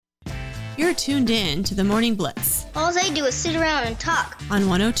You're tuned in to the Morning Blitz All they do is sit around and talk. on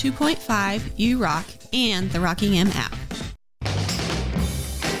 102.5 U-Rock and the Rockingham app.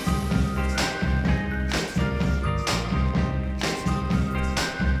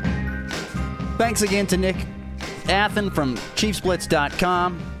 Thanks again to Nick Athen from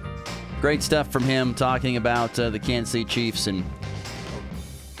ChiefsBlitz.com. Great stuff from him talking about the Kansas City Chiefs and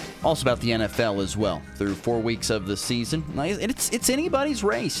also about the NFL as well through 4 weeks of the season. It's anybody's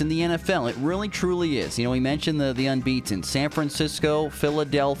race in the NFL. It really, truly is. You know, we mentioned the unbeaten. San Francisco,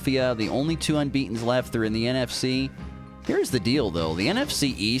 Philadelphia, the only two unbeatens left. They're in the NFC. Here's the deal, though. The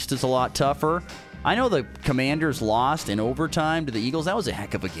NFC East is a lot tougher. I know the Commanders lost in overtime to the Eagles. That was a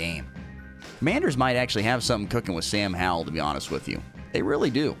heck of a game. Commanders might actually have something cooking with Sam Howell, to be honest with you. They really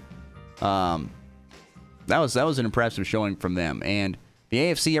do. That was an impressive showing from them. And the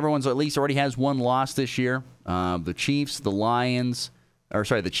AFC, everyone's at least already has one loss this year. The Chiefs, the Ravens,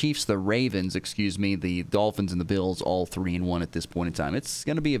 the Dolphins and the Bills, all 3-1 at this point in time. It's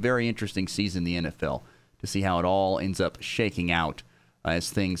going to be a very interesting season in the NFL to see how it all ends up shaking out as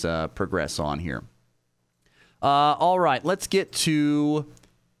things progress on here. All right, let's get to...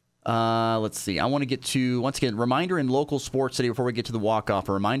 let's see. I want to get to, once again, reminder in local sports today before we get to the walk-off.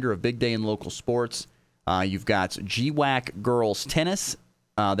 A reminder of big day in local sports. You've got GWAC Girls Tennis,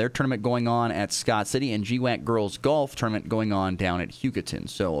 their tournament going on at Scott City, and GWAC Girls Golf tournament going on down at Hugoton.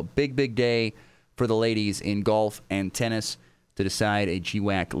 So a big, big day for the ladies in golf and tennis to decide a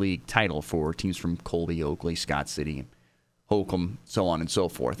GWAC League title for teams from Colby, Oakley, Scott City, Holcomb, so on and so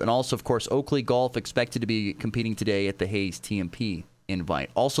forth. And also, of course, Oakley Golf expected to be competing today at the Hayes TMP invite.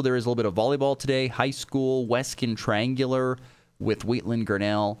 Also, there is a little bit of volleyball today. High school, Weskin Triangular with Wheatland,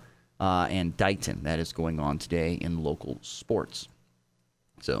 Grinnell, and Dighton. That is going on today in local sports.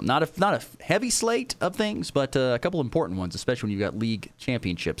 So not a heavy slate of things, but a couple important ones, especially when you've got league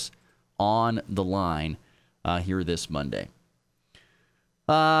championships on the line here this Monday.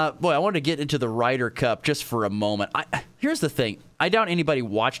 I wanted to get into the Ryder Cup just for a moment. Here's the thing. I doubt anybody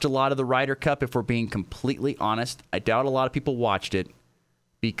watched a lot of the Ryder Cup, if we're being completely honest. I doubt a lot of people watched it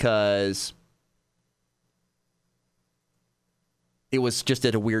because it was just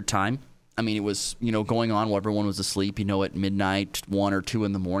at a weird time. I mean, it was, going on while everyone was asleep, at midnight, 1 or 2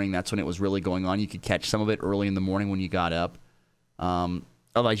 in the morning. That's when it was really going on. You could catch some of it early in the morning when you got up.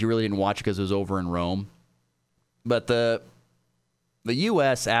 Otherwise, you really didn't watch it because it was over in Rome. But the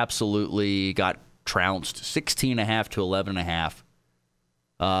U.S. absolutely got trounced, 16.5 to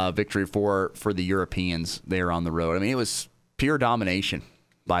 11.5 victory for the Europeans there on the road. I mean, it was pure domination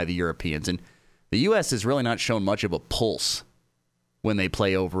by the Europeans. And the U.S. has really not shown much of a pulse when they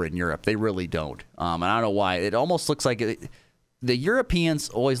play over in Europe. They really don't. And I don't know why. It almost looks like the Europeans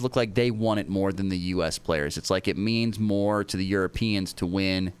always look like they want it more than the U.S. players. It's like it means more to the Europeans to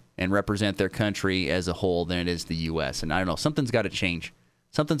win and represent their country as a whole than it is the U.S. And I don't know. Something's got to change.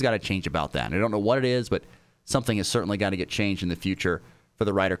 Something's got to change about that. And I don't know what it is, but something has certainly got to get changed in the future for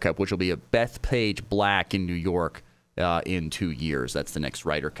the Ryder Cup, which will be a Bethpage Black in New York in 2 years. That's the next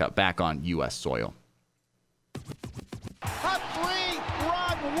Ryder Cup back on U.S. soil. A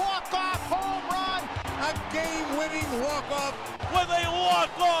 3-run walk-off home run, a game-winning walk-off with a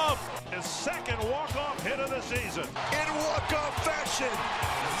walk-off. His second walk-off hit of the season. In walk-off fashion,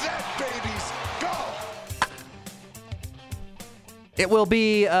 that baby's gone. It will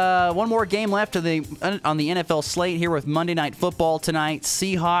be one more game left on the NFL slate here with Monday Night Football tonight.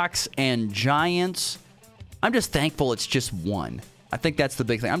 Seahawks and Giants. I'm just thankful it's just one. I think that's the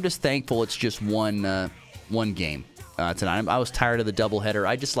big thing. I'm just thankful it's just one game tonight. I was tired of the doubleheader.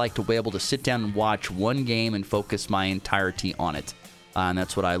 I just like to be able to sit down and watch one game and focus my entirety on it. And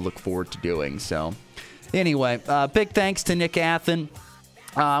that's what I look forward to doing. So anyway, big thanks to Nick Athen.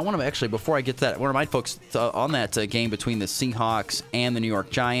 I want to actually, before I get to that, I want to remind folks on that game between the Seahawks and the New York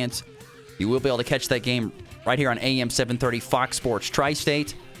Giants. You will be able to catch that game right here on AM 730 Fox Sports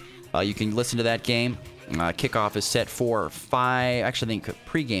Tri-State. You can listen to that game. Kickoff is set for 5. Actually, I think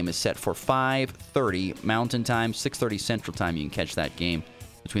pregame is set for 5:30 Mountain Time, 6:30 Central Time. You can catch that game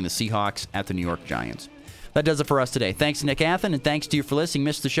between the Seahawks at the New York Giants. That does it for us today. Thanks to Nick Athen, and thanks to you for listening.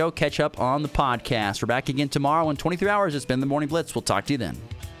 Missed the show? Catch up on the podcast. We're back again tomorrow in 23 hours. It's been the Morning Blitz. We'll talk to you then.